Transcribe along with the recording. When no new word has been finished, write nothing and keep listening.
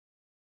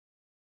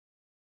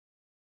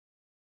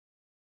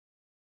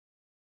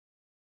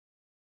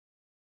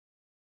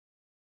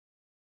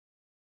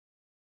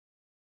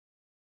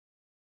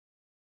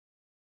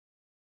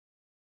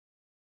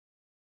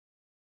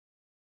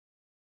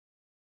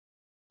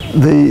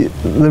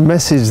The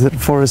message that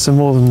forests are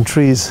more than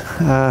trees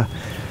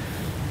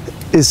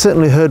is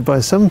certainly heard by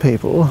some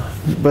people,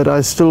 but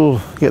I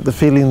still get the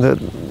feeling that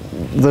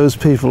those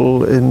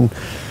people in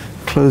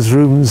closed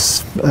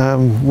rooms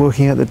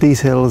working out the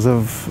details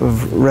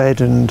of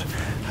REDD and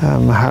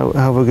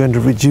how we're going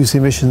to reduce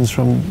emissions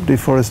from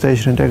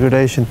deforestation and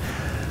degradation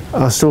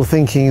are still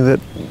thinking that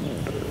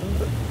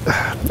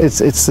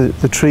it's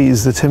the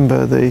trees, the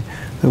timber, the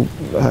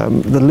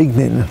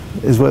lignin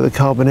is where the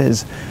carbon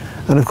is.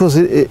 And of course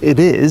it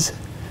is,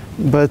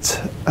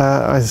 but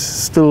I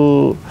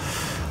still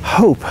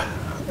hope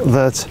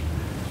that,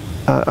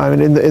 I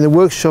mean, in the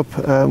workshop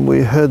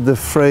we heard the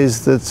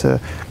phrase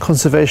that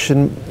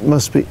conservation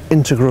must be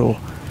integral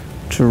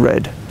to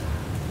REDD.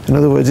 In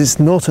other words, it's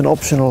not an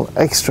optional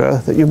extra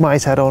that you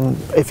might add on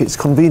if it's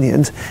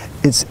convenient,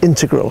 it's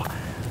integral.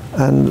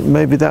 And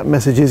maybe that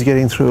message is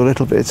getting through a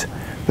little bit,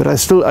 but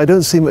I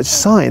don't see much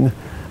sign.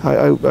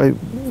 I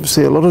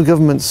see a lot of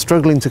governments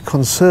struggling to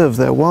conserve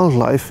their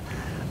wildlife,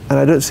 and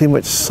I don't see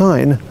much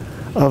sign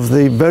of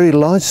the very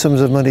large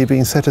sums of money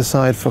being set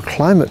aside for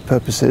climate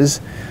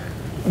purposes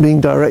being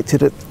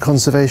directed at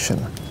conservation.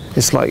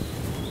 It's like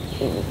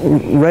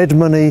REDD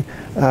money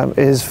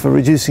is for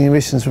reducing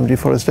emissions from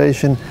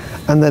deforestation,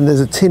 and then there's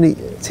a teeny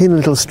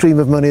little stream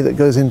of money that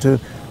goes into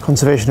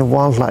conservation of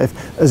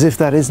wildlife, as if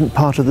that isn't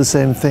part of the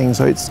same thing.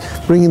 So it's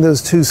bringing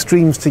those two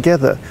streams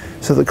together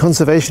so that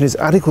conservation is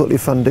adequately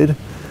funded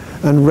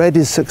and REDD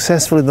is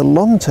successful in the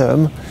long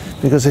term,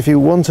 because if you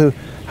want to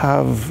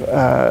have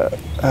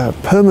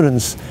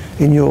permanence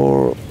in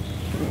your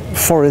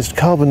forest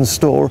carbon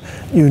store,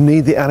 you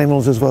need the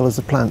animals as well as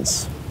the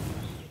plants.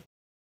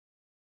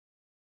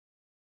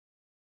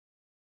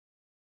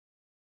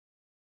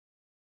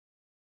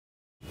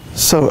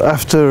 So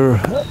after,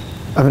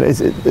 I mean,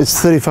 it's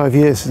 35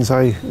 years since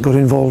I got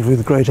involved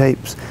with great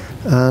apes,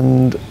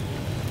 and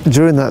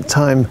during that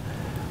time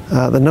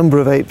the number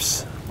of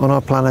apes on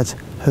our planet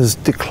has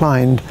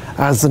declined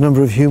as the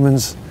number of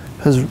humans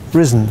has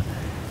risen.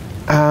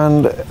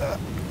 And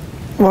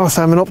whilst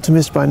I'm an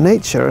optimist by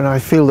nature and I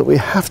feel that we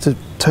have to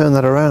turn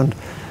that around,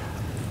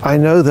 I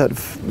know that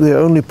the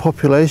only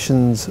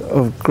populations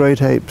of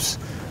great apes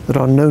that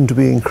are known to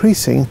be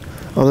increasing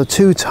are the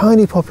two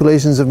tiny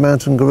populations of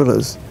mountain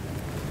gorillas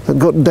that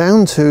got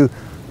down to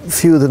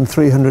fewer than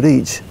 300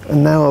 each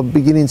and now are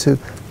beginning to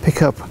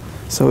pick up.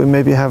 So we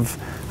maybe have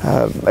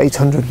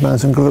 800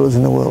 mountain gorillas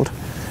in the world.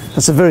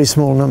 That's a very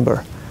small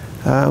number.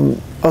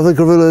 Other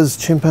gorillas,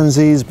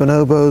 chimpanzees,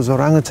 bonobos,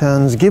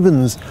 orangutans,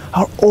 gibbons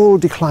are all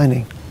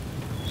declining.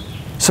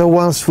 So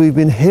whilst we've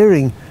been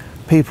hearing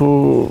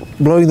people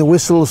blowing the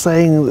whistle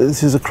saying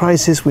this is a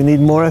crisis, we need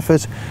more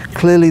effort,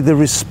 clearly the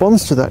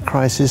response to that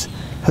crisis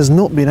has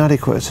not been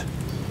adequate,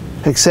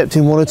 except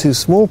in one or two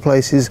small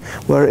places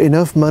where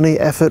enough money,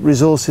 effort,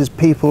 resources,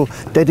 people,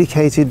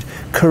 dedicated,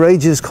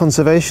 courageous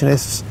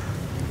conservationists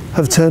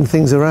have turned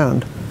things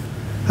around.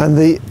 And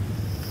the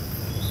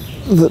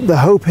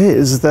hope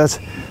is that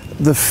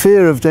the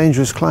fear of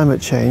dangerous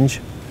climate change,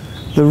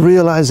 the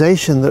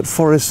realization that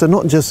forests are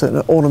not just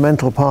an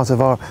ornamental part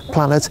of our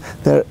planet,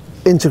 they're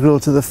integral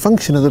to the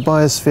function of the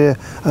biosphere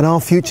and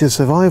our future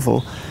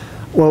survival,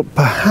 well,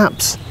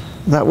 perhaps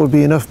that would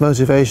be enough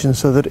motivation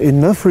so that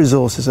enough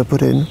resources are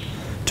put in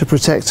to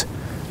protect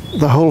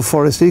the whole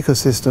forest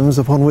ecosystems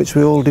upon which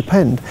we all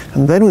depend.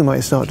 And then we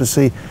might start to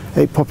see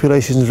ape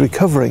populations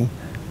recovering.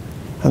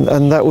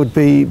 And that would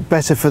be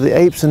better for the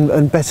apes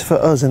and better for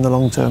us in the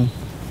long term.